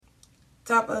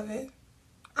Top of it,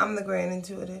 I'm the Grand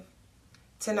Intuitive.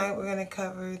 Tonight we're going to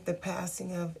cover the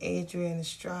passing of Adrian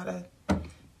Estrada.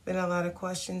 Been a lot of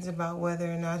questions about whether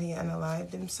or not he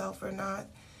unalived himself or not.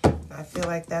 I feel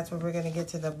like that's what we're going to get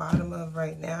to the bottom of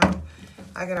right now.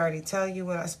 I can already tell you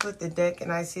when I split the deck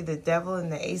and I see the Devil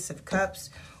and the Ace of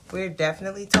Cups, we're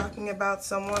definitely talking about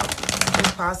someone who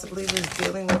possibly was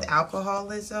dealing with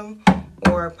alcoholism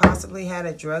or possibly had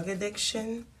a drug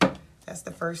addiction. That's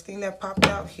the first thing that popped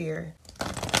out here.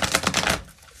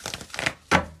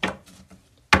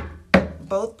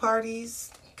 Both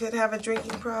parties could have a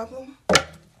drinking problem.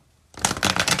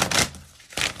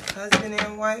 Husband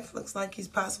and wife, looks like he's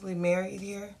possibly married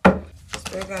here.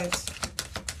 Spirit guides,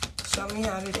 show me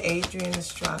how did Adrian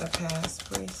Estrada pass,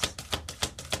 please.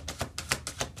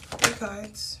 3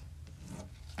 cards.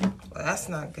 Well, that's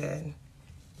not good.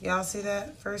 Y'all see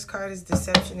that? First card is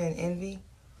Deception and Envy.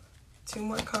 2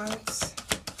 more cards.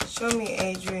 Show me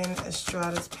Adrian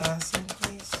Estrada's passing,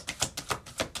 please.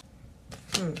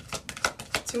 2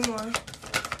 more.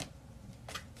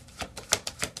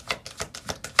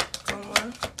 1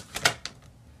 more.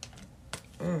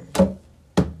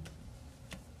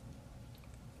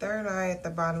 Third eye at the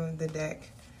bottom of the deck.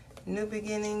 New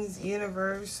beginnings,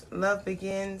 universe, love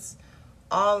begins,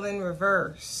 all in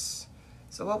reverse.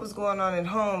 So what was going on at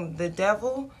home? The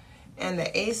Devil and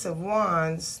the Ace of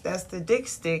Wands, that's the dick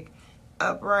stick,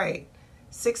 upright.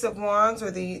 6 of Wands, or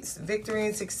the victory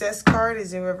and success card,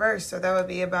 is in reverse. So that would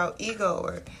be about ego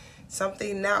or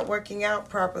something not working out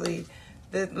properly.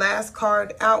 The last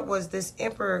card out was this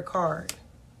Emperor card.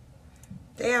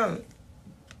 Damn.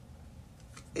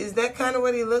 Is that kind of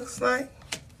what he looks like?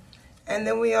 And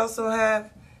then we also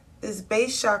have this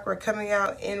base chakra coming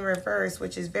out in reverse,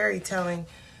 which is very telling.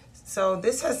 So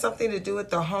this has something to do with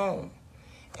the home.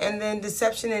 And then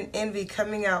Deception and Envy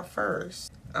coming out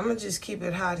first. I'm going to just keep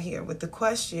it hot here. With the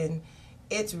question,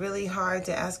 it's really hard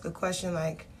to ask a question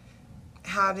like,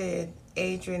 how did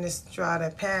Adrian Estrada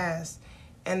pass?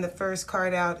 And the first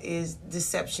card out is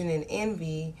Deception and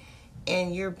Envy.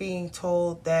 And you're being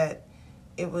told that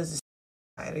it was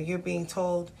or you're being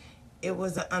told it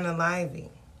was an unaliving.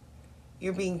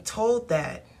 You're being told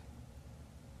that.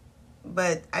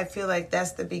 But I feel like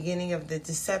that's the beginning of the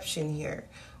deception here.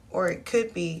 Or it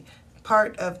could be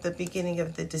part of the beginning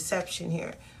of the deception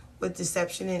here. With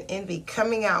Deception and Envy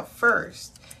coming out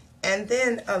first. And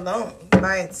then alone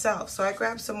by itself. So I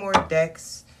grabbed some more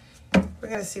decks. We're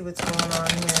going to see what's going on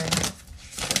here.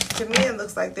 To me, it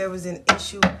looks like there was an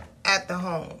issue at the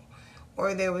home.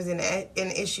 Or there was an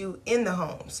issue in the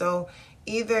home. So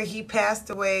either he passed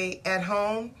away at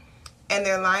home and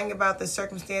they're lying about the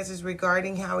circumstances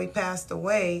regarding how he passed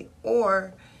away,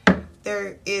 or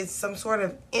there is some sort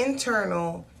of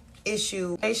internal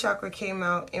issue. Base chakra came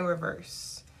out in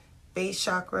reverse. Base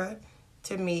chakra,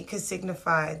 to me, could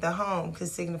signify the home, could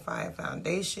signify a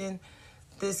foundation.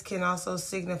 This can also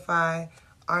signify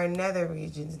our nether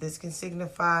regions. This can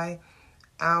signify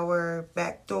our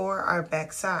back door, our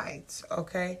back sides,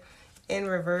 okay, in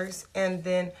reverse. And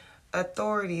then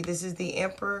Authority, this is the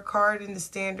Emperor card in the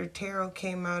Standard Tarot,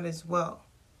 came out as well.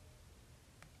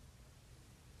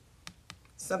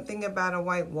 Something about a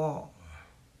white wall,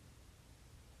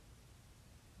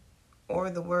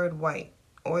 or the word white,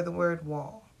 or the word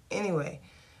wall. Anyway,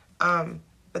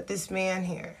 but this man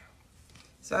here.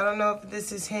 So I don't know if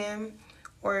this is him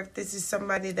or if this is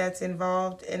somebody that's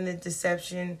involved in the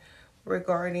deception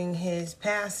regarding his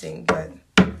passing, but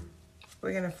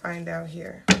we're going to find out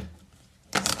here.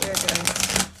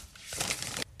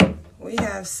 We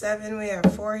have 7, we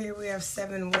have 4 here, we have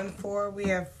 714, we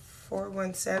have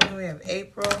 417, we have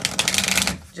April,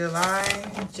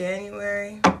 July,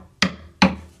 January,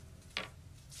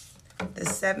 the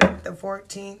 7th, the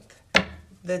 14th,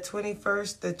 the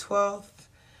 21st, the 12th.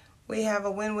 We have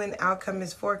a win-win outcome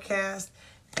is forecast,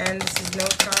 and this is no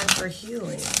time for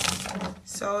healing.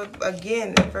 So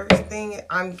again, the first thing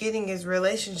I'm getting is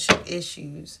relationship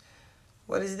issues.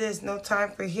 What is this? No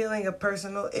time for healing. A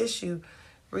personal issue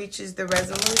reaches the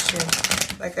resolution.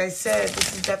 Like I said,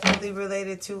 this is definitely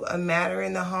related to a matter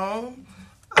in the home,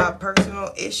 a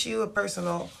personal issue, a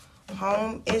personal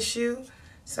home issue.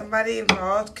 Somebody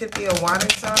involved could be a water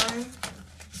sign,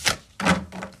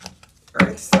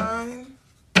 earth sign.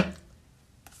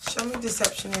 Show me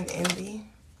Deception and Envy.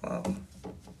 Well,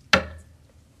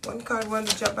 one card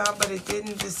wanted to jump out, but it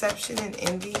didn't. Deception and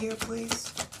Envy here,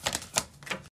 please.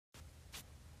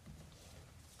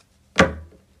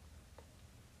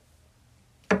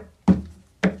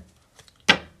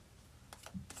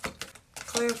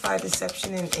 Clarify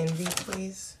Deception and Envy,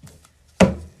 please.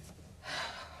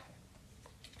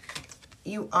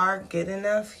 You are good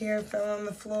enough here, fell on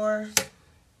the floor.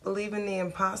 Believing the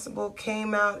impossible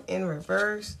came out in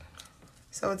reverse.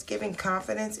 So it's giving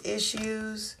confidence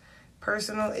issues,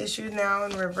 personal issues now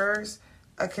in reverse.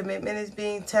 A commitment is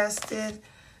being tested.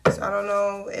 So I don't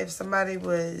know if somebody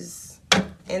was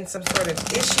in some sort of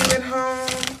issue at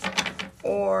home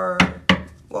or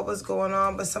what was going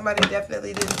on, but somebody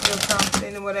definitely didn't feel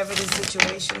confident in whatever the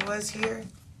situation was here.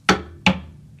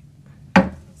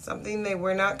 Something they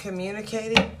were not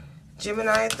communicating.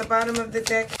 Gemini at the bottom of the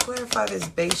deck. Clarify this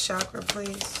base chakra,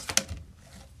 please.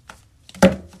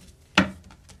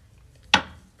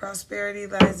 Prosperity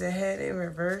lies ahead in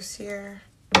reverse here.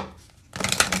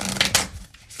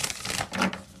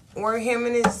 Were him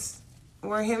and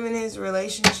his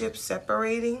relationship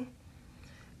separating?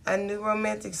 A new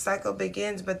romantic cycle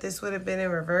begins, but this would have been in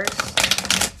reverse.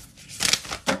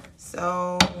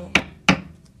 So,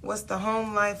 what's the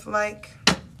home life like?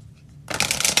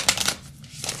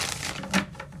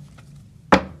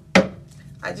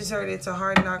 I just heard it's a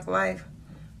hard knock life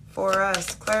for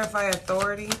us. Clarify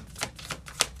authority.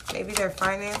 Maybe their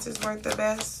finances weren't the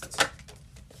best.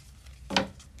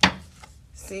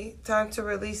 See, time to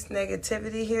release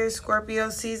negativity here. Scorpio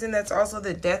season, that's also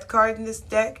the death card in this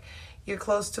deck. You're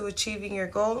close to achieving your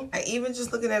goal. Even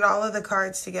just looking at all of the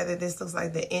cards together, this looks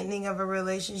like the ending of a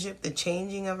relationship, the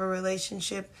changing of a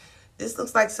relationship. This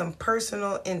looks like some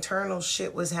personal, internal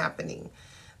shit was happening.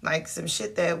 Like some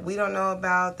shit that we don't know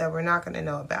about, that we're not going to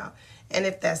know about. And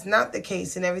if that's not the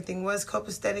case and everything was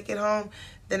copacetic at home,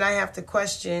 then I have to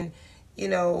question, you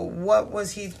know, what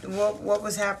was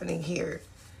happening here?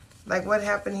 Like what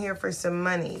happened here for some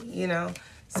money, you know?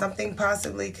 Something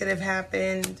possibly could have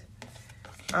happened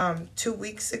 2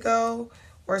 weeks ago,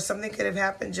 or something could have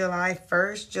happened July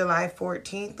 1st, July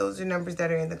 14th. Those are numbers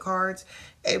that are in the cards.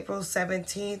 April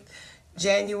 17th,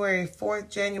 January 4th,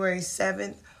 January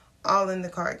 7th. All in the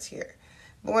cards here.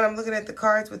 But when I'm looking at the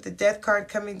cards with the death card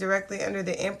coming directly under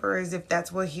the Emperor, as if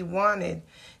that's what he wanted,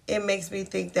 it makes me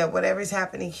think that whatever's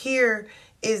happening here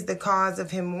is the cause of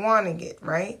him wanting it,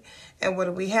 right? And what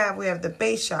do we have? We have the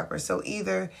base chakra. So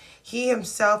either he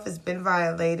himself has been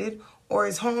violated or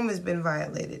his home has been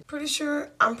violated.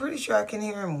 I'm pretty sure I can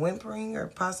hear him whimpering or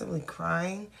possibly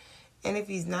crying. And if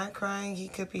he's not crying, he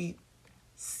could be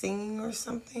singing or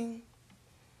something.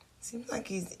 Seems like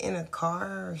he's in a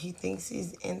car, or he thinks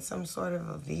he's in some sort of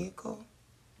a vehicle.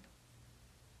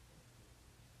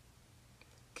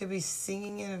 Could be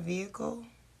singing in a vehicle,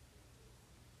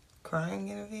 crying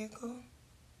in a vehicle.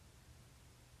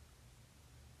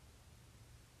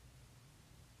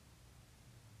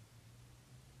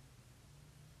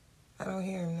 I don't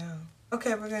hear him now.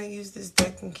 Okay, we're going to use this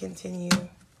deck and continue.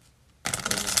 We're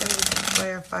just going to get some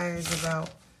clarifiers about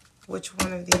which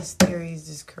one of these theories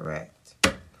is correct.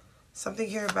 Something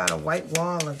here about a white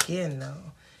wall again,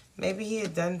 though. Maybe he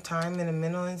had done time in a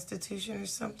mental institution or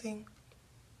something.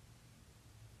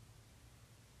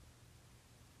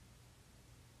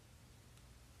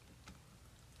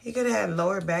 He could have had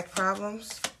lower back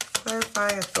problems. Clarify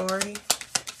authority.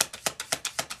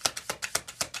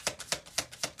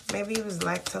 Maybe he was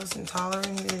lactose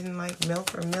intolerant. He didn't like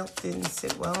milk, or milk didn't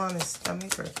sit well on his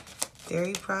stomach, or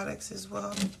dairy products as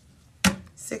well.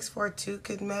 642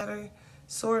 could matter.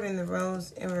 Sword in the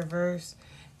Rose in reverse.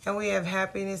 And we have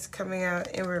happiness coming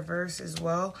out in reverse as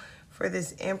well for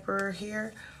this Emperor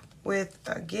here with,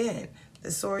 again,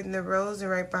 the Sword in the Rose,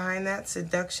 and right behind that,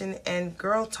 seduction and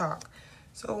girl talk.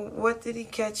 So what did he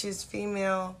catch his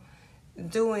female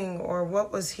doing, or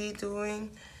what was he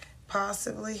doing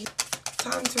possibly?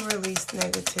 Time to release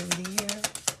negativity here.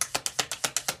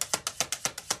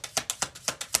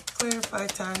 Clarify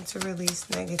time to release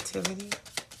negativity.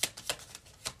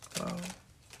 Well,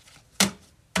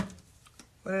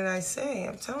 what did I say?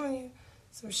 I'm telling you,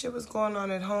 some shit was going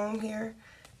on at home here.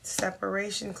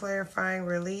 Separation, clarifying,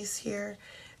 release here.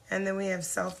 And then we have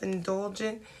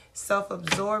self-indulgent,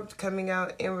 self-absorbed coming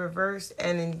out in reverse,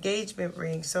 and engagement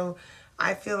ring. So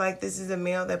I feel like this is a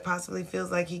male that possibly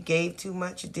feels like he gave too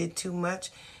much, did too much.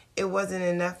 It wasn't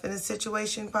enough in a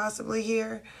situation possibly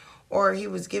here. Or he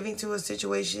was giving to a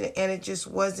situation and it just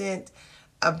wasn't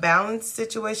a balanced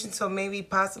situation. So maybe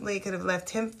possibly it could have left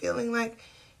him feeling like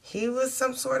he was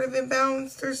some sort of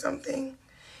imbalanced or something.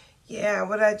 Yeah,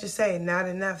 what did I just say? Not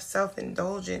enough,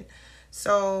 self-indulgent.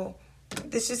 So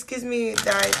this just gives me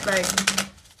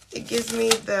it gives me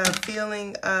the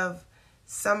feeling of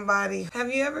somebody.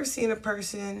 Have you ever seen a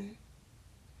person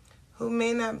who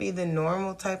may not be the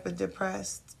normal type of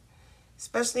depressed,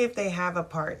 especially if they have a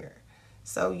partner?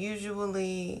 So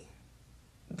usually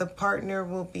the partner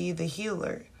will be the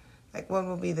healer. Like one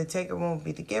will be the taker, one will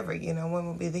be the giver, you know, one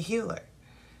will be the healer,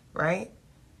 right?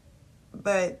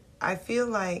 But I feel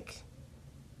like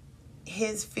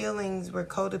his feelings were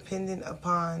codependent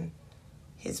upon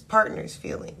his partner's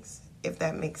feelings, if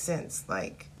that makes sense.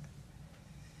 Like,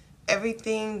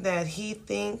 everything that he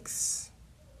thinks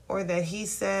or that he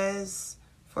says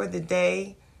for the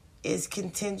day is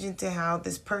contingent to how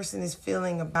this person is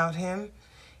feeling about him,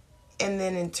 and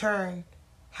then in turn,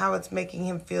 how it's making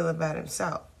him feel about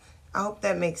himself. I hope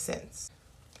that makes sense.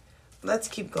 Let's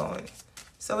keep going.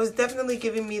 So it's definitely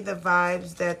giving me the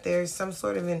vibes that there's some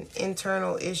sort of an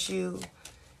internal issue,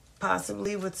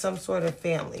 possibly with some sort of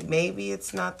family. Maybe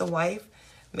it's not the wife.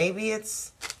 Maybe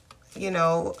it's,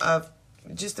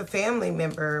 just a family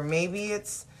member. Maybe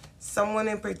it's someone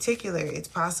in particular. It's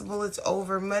possible it's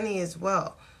over money as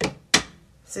well.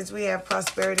 Since we have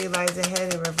prosperity lies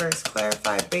ahead in reverse.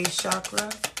 Clarify base chakra.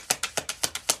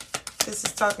 This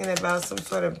is talking about some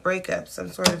sort of breakup, some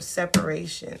sort of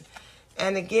separation.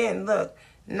 And again, look,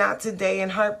 not today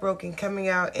and heartbroken coming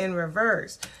out in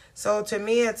reverse. So to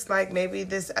me, it's like maybe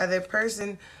this other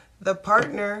person, the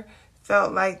partner,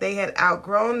 felt like they had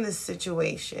outgrown this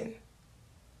situation.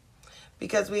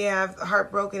 Because we have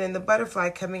heartbroken and the butterfly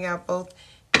coming out both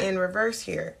in reverse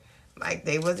here. Like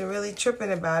they wasn't really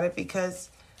tripping about it because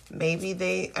maybe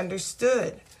they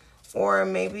understood. Or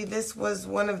maybe this was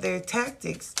one of their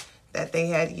tactics that they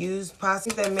had used.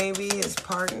 Possibly that maybe his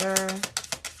partner,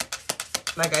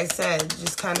 like I said,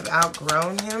 just kind of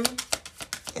outgrown him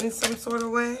in some sort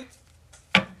of way.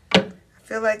 I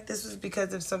feel like this was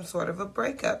because of some sort of a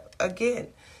breakup. Again,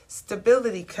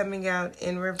 stability coming out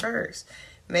in reverse.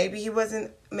 Maybe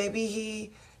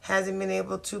he hasn't been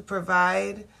able to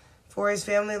provide for his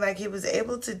family like he was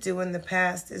able to do in the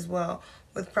past as well,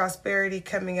 with prosperity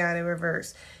coming out in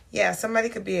reverse. Yeah, somebody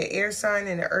could be an air sign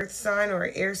and an earth sign, or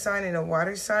an air sign and a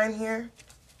water sign here.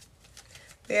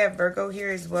 We have Virgo here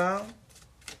as well.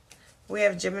 We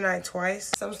have Gemini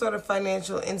twice. Some sort of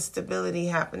financial instability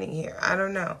happening here. I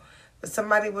don't know. But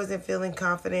somebody wasn't feeling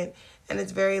confident, and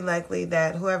it's very likely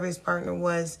that whoever his partner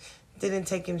was didn't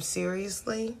take him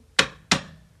seriously.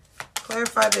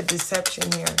 Clarify the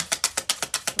deception here.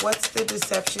 What's the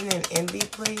deception in envy,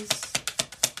 please?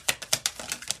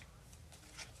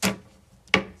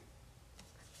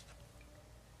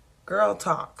 Girl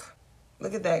talk.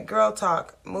 Look at that, girl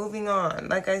talk. Moving on.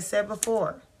 Like I said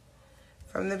before,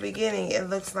 from the beginning, it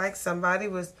looks like somebody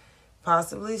was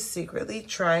possibly secretly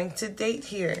trying to date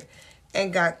here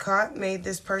and got caught, made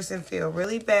this person feel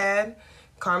really bad.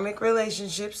 Karmic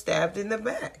relationship, stabbed in the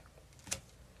back.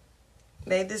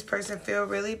 Made this person feel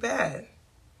really bad.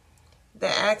 The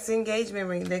axe engagement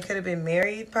ring, they could have been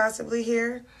married possibly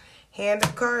here. Hand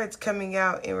of cards coming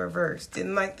out in reverse.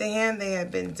 Didn't like the hand they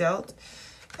had been dealt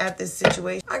at this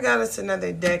situation. I got us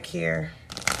another deck here.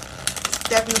 It's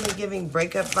definitely giving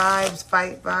breakup vibes,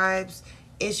 fight vibes,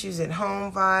 issues at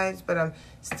home vibes, but I'm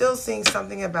still seeing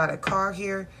something about a car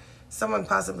here. Someone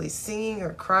possibly singing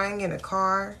or crying in a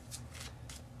car.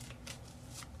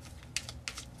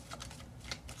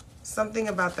 Something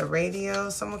about the radio.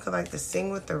 Someone could like to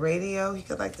sing with the radio. He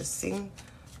could like to sing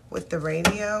with the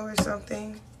radio or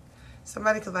something.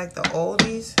 Somebody could like the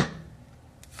oldies.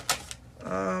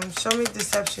 Show me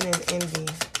deception and envy.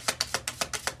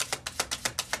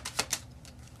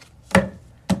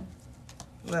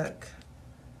 Look,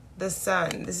 the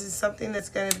sun. This is something that's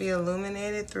going to be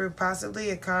illuminated through possibly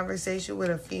a conversation with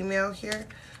a female here.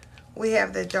 We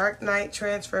have the dark night,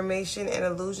 transformation, and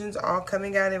illusions all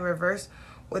coming out in reverse,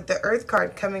 with the earth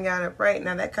card coming out upright.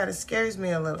 Now that kind of scares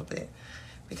me a little bit,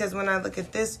 because when I look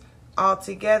at this all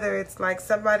together, it's like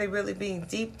somebody really being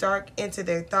deep, dark into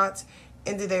their thoughts,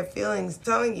 into their feelings,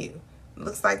 telling you.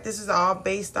 Looks like this is all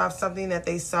based off something that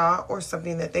they saw or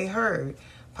something that they heard,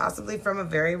 possibly from a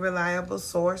very reliable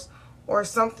source or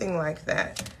something like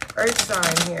that. Earth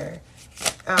sign here.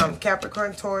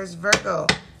 Capricorn, Taurus, Virgo,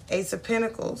 Ace of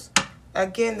Pentacles.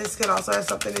 Again, this could also have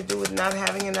something to do with not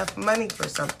having enough money for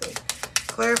something.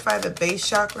 Clarify the base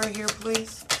chakra here,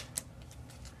 please.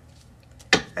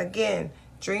 Again,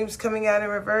 dreams coming out in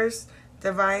reverse.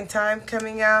 Divine time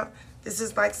coming out. This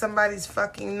is like somebody's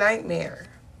fucking nightmare.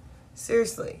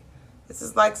 Seriously. This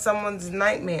is like someone's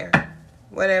nightmare.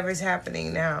 Whatever's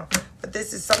happening now. But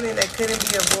this is something that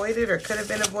couldn't be avoided, or could have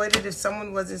been avoided if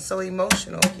someone wasn't so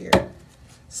emotional here.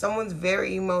 Someone's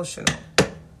very emotional.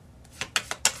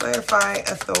 Clarify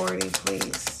authority,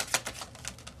 please.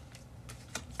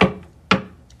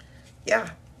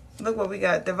 Yeah, look what we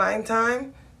got. Divine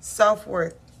time,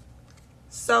 self-worth.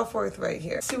 Self-worth right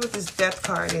here. Let's see what this death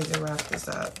card is and wrap this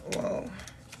up. Whoa.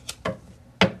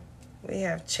 We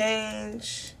have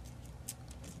change.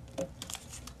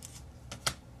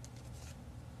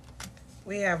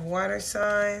 We have water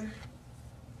sign.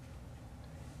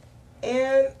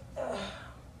 And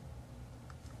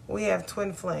we have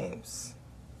twin flames.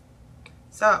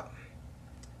 So,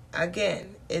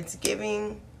 again, it's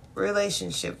giving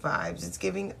relationship vibes. It's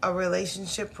giving a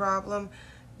relationship problem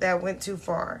that went too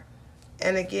far.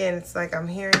 And again, it's like I'm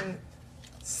hearing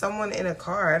someone in a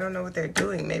car. I don't know what they're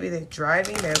doing. Maybe they're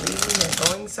driving, they're leaving, they're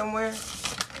going somewhere.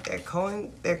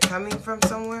 They're coming from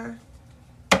somewhere.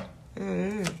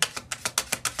 I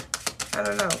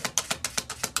don't know.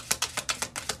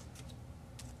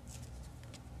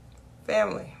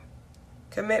 Family.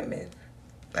 Commitment.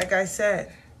 Like I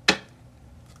said.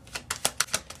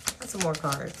 Got some more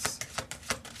cards.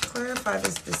 Clarify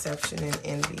this deception and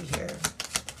envy here.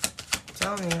 I'm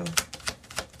telling you.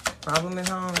 Problem at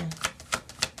home.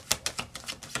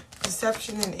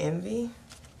 Deception and envy.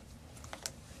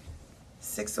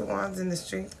 Six of Wands in the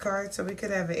Strength card. So we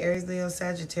could have an Aries, Leo,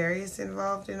 Sagittarius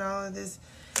involved in all of this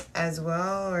as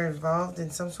well. Or involved in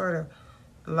some sort of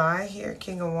lie here.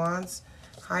 King of Wands,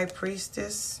 High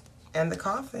Priestess, and the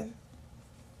Coffin.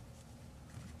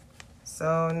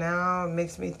 So now it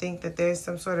makes me think that there's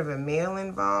some sort of a male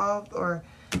involved. Or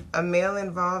a male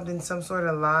involved in some sort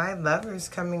of lie. Lovers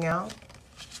coming out.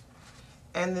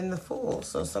 And then the Fool.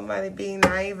 So somebody being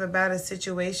naive about a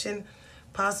situation,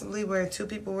 possibly where two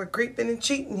people were creeping and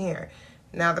cheating here.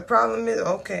 Now the problem is,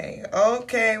 okay,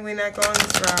 we're not going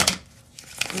this route.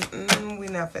 We're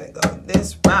not finna go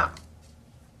this route.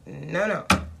 No.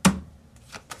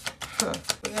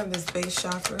 We have this base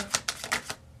chakra.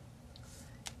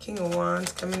 King of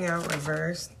Wands coming out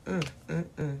reversed.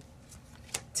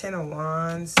 Ten of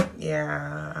Wands.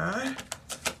 Yeah.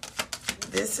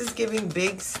 This is giving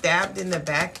big stabbed in the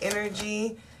back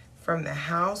energy from the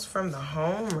house, from the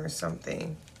home or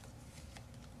something.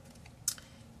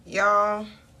 Y'all,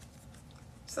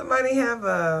 somebody have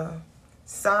a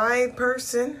side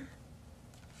person?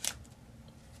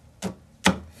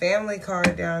 Family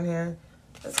card down here.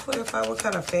 Let's clarify what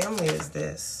kind of family is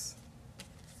this.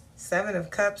 Seven of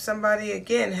Cups. Somebody,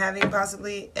 again, having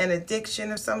possibly an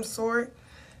addiction of some sort.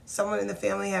 Someone in the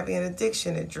family having an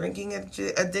addiction, a drinking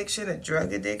addiction, a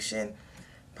drug addiction,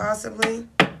 possibly.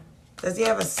 Does he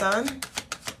have a son?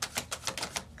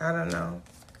 I don't know.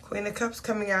 Queen of Cups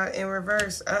coming out in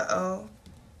reverse. Uh-oh.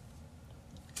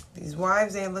 These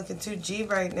wives ain't looking too G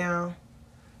right now.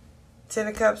 Ten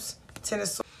of Cups, Ten of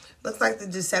Swords. Looks like the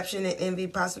deception and envy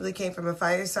possibly came from a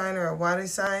fire sign or a water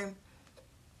sign.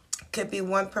 Could be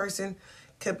one person.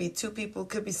 Could be two people.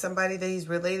 Could be somebody that he's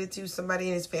related to. Somebody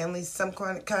in his family some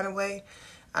kind of way.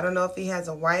 I don't know if he has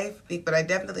a wife. But I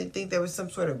definitely think there was some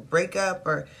sort of breakup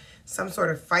or some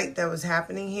sort of fight that was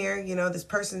happening here. You know, this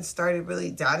person started really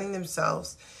doubting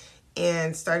themselves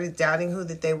and started doubting who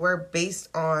that they were based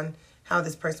on how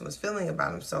this person was feeling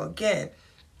about him. So again,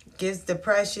 gives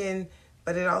depression,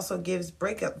 but it also gives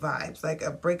breakup vibes, like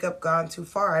a breakup gone too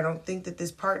far. I don't think that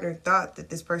this partner thought that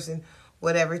this person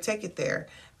would ever take it there.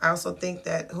 I also think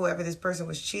that whoever this person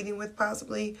was cheating with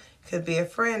possibly could be a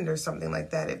friend or something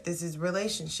like that. If this is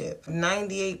relationship,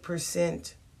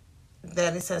 98%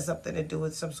 that it has something to do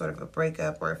with some sort of a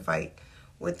breakup or a fight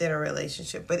within a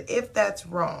relationship. But if that's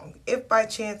wrong, if by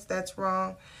chance that's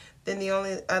wrong, then the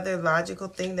only other logical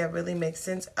thing that really makes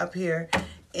sense up here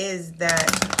is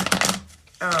that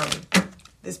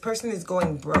this person is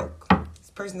going broke.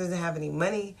 This person doesn't have any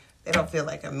money. They don't feel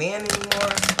like a man anymore.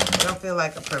 They don't feel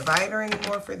like a provider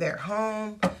anymore for their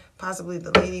home. Possibly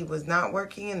the lady was not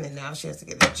working and then now she has to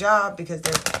get a job because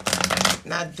they're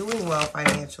not doing well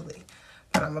financially.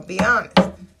 But I'm going to be honest.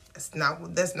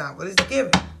 That's not what it's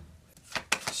given.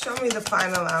 Show me the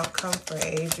final outcome for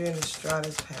Adrian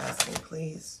Estrada's passing,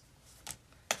 please.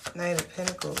 Knight of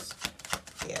Pentacles.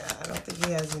 Yeah, I don't think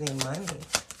he has any money.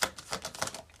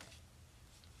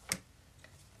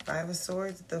 Five of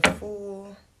Swords, the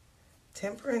Fool.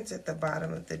 Temperance at the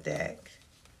bottom of the deck.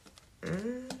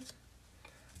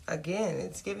 Again,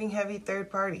 it's giving heavy third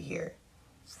party here.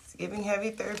 It's giving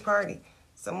heavy third party.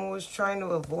 Someone was trying to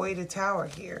avoid a tower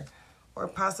here. Or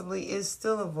possibly is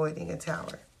still avoiding a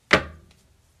tower.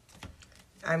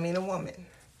 I mean a woman.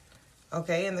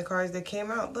 Okay, and the cards that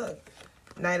came out, look.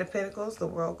 Knight of Pentacles, the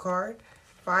World card.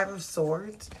 Five of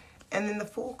Swords. And then the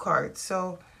Fool card.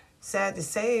 So, sad to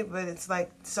say, but it's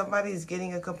like somebody's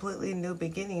getting a completely new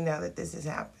beginning now that this has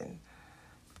happened.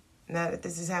 Now that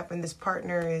this has happened, this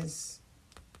partner is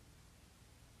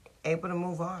able to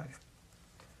move on.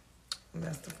 And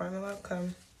that's the final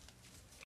outcome.